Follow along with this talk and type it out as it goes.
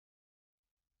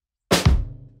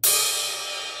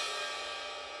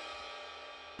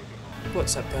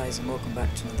What's up guys, and welcome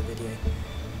back to another video.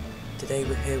 Today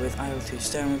we're here with IL-2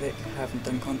 Sturmovik. Haven't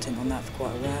done content on that for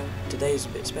quite a while. Today's a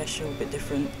bit special, a bit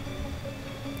different.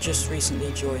 Just recently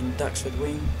joined Duxford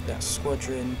Wing, that's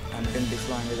Squadron, and we're going to be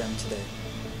flying with them today.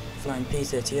 Flying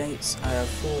P-38s, I have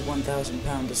 4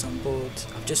 1,000-pounders on board.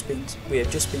 We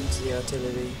have just been to the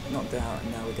artillery, knocked out,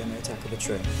 and now we're going to attack the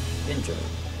train. Enjoy.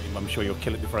 I'm sure you'll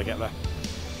kill it before I get there.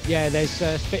 Yeah, there's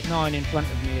Spit 9 in front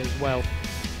of me as well.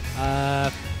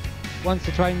 Once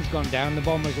the train's gone down, the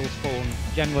bombers will spawn,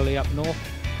 generally up north.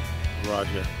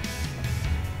 Roger.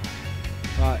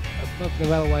 Right, above the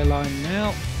railway line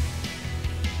now.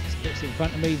 Spit's in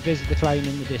front of me, visit the train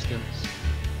in the distance.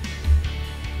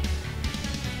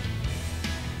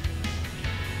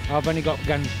 I've only got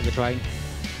guns for the train.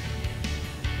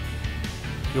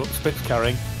 Your Spit's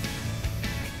carrying?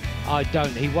 I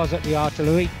don't, he was at the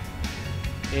artillery.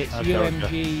 It's Okay,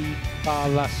 UMG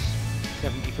Barlas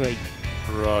 73.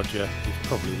 Roger. He's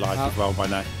probably light as well by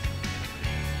now.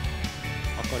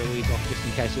 I've got to ease off just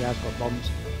in case he has got bombs.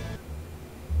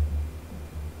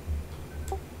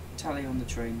 Tally on the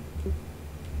train.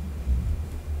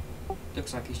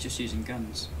 Looks like he's just using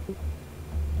guns.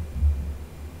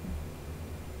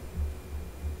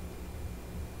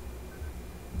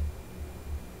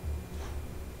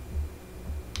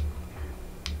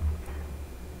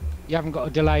 You haven't got a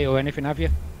delay or anything, have you?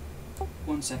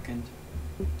 1 second.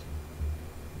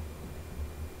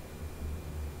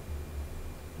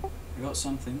 I got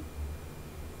something.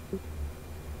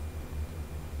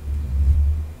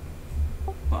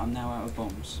 But I'm now out of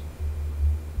bombs.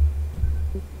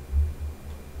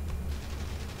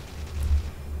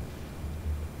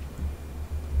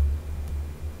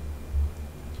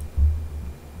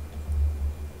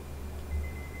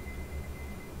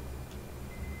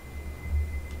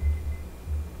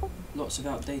 Lots of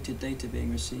outdated data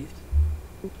being received.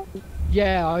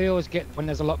 Yeah, I always get when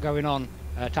there's a lot going on,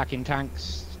 attacking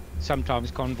tanks, sometimes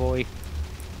convoy,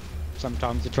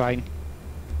 sometimes the train.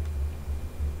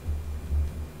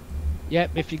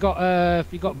 Yep, if you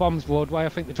got bombs Broadway, I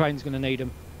think the train's going to need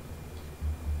them.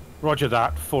 Roger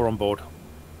that. 4 on board.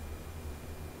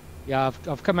 Yeah,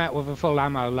 I've come out with a full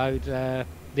ammo load, the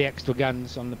extra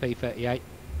guns on the P-38.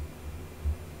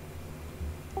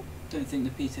 Don't think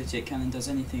the P-38 cannon does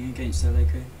anything against their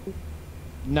loco.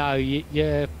 No, you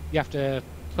have to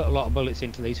put a lot of bullets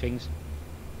into these things.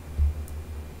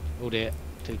 Oh dear,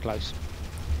 too close.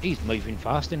 He's moving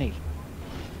fast, isn't he?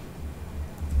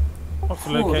 What's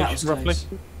the location roughly?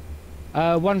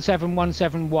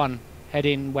 17171,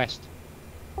 heading west.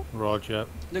 Roger.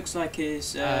 Looks like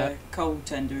his coal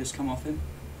tender has come off him.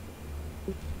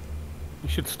 We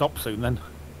should stop soon then.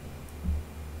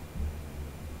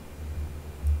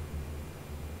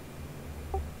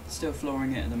 Still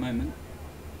flooring it at the moment.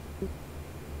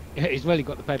 Yeah, he's really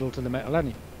got the pedal to the metal,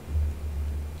 hasn't he?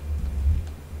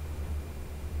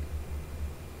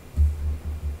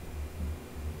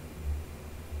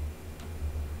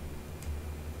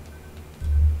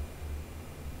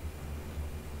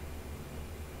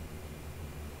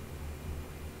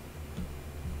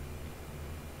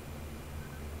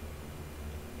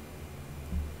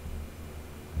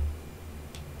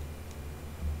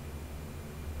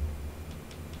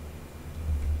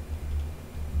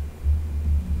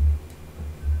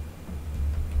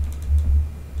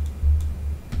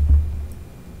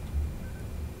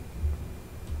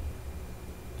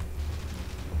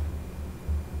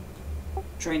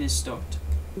 Train is stopped.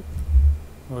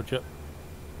 Roger.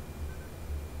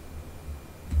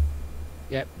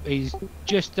 Yep, he's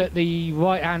just at the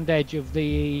right-hand edge of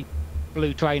the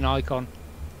blue train icon.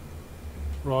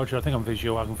 Roger, I think I'm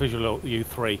visual. I can visual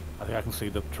U3. I think I can see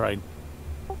the train.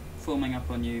 Forming up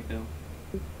on you, Bill.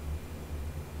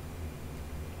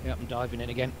 Yep, I'm diving in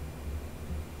again.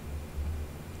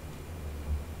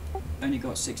 Only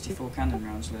got 64 cannon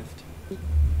rounds left.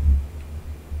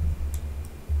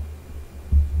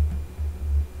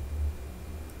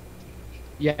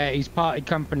 Yeah, he's parted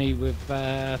company with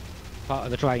part of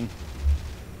the train.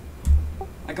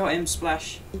 I got him,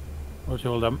 splash. Roger,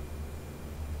 hold on.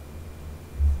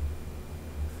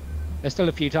 There's still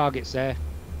a few targets there.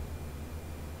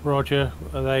 Roger,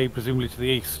 are they presumably to the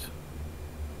east?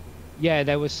 Yeah,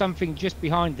 there was something just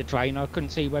behind the train. I couldn't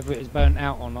see whether it was burnt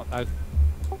out or not though.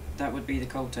 That would be the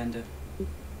coal tender.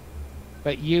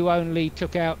 But you only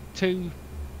took out two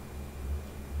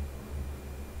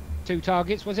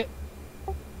targets, was it?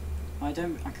 I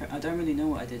don't really know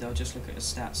what I did. I'll just look at the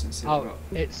stats and see what I got.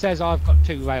 It says I've got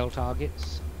 2 rail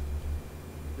targets.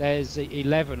 There's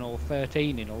 11 or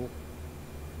 13 in all.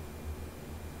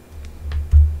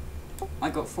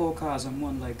 I got 4 cars and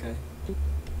 1 loco.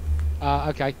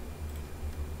 Okay.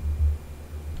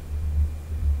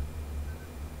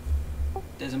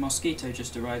 There's a Mosquito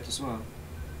just arrived as well.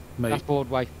 Me. That's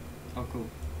Broadway. Oh, cool.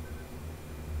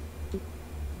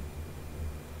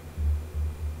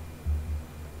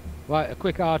 Right, a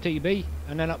quick RTB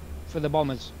and then up for the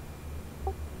bombers.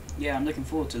 Yeah, I'm looking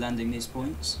forward to landing these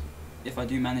points, if I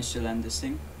do manage to land this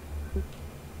thing.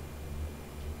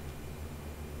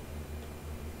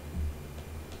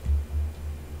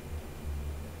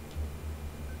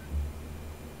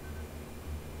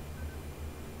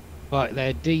 Right,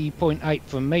 they're D.8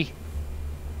 from me.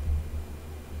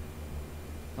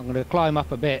 I'm going to climb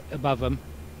up a bit above them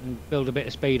and build a bit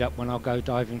of speed up when I go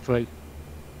diving through.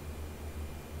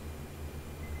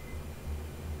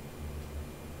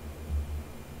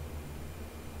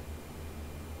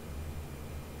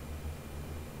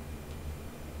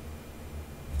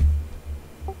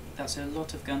 That's a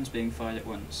lot of guns being fired at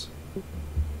once.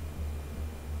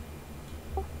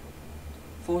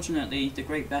 Fortunately, the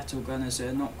Great Battle gunners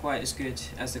are not quite as good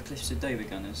as the Cliffs of Dover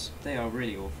gunners. They are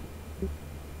really awful.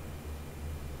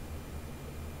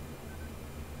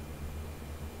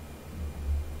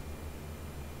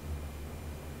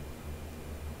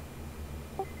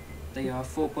 They are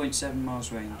 4.7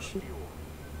 miles range.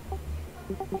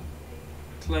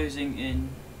 Closing in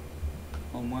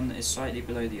on one that is slightly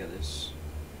below the others.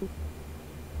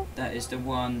 That is the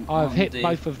one I've on hit the...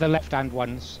 both of the left-hand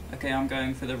ones. Okay, I'm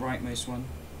going for the rightmost one.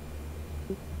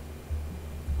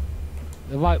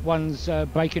 The right one's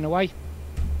breaking away.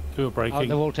 Two are breaking. Oh,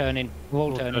 they're all turning. They're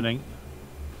all turning.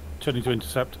 Turning to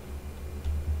intercept.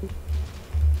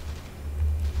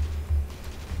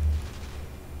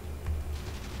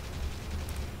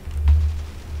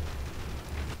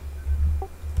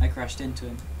 I crashed into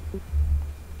him.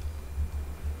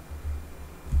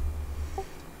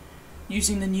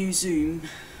 Using the new zoom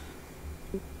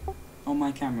on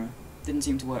my camera didn't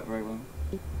seem to work very well.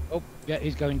 Oh, yeah,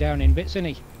 he's going down in bits, isn't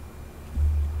he?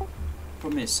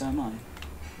 Problem is, so am I.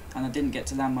 And I didn't get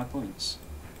to land my points.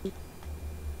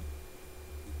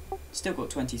 Still got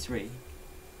 23.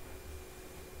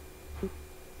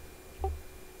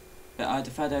 But I'd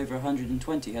have had over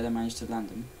 120 had I managed to land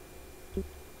them.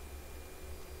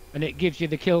 And it gives you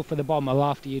the kill for the bomber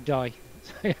after you die.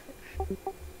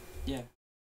 Yeah.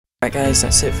 Right guys,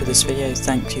 that's it for this video.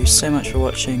 Thank you so much for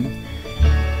watching.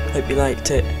 Hope you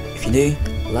liked it. If you do,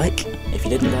 like. If you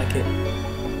didn't like it,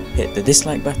 hit the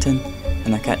dislike button.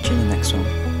 And I'll catch you in the next one.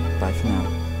 Bye for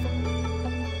now.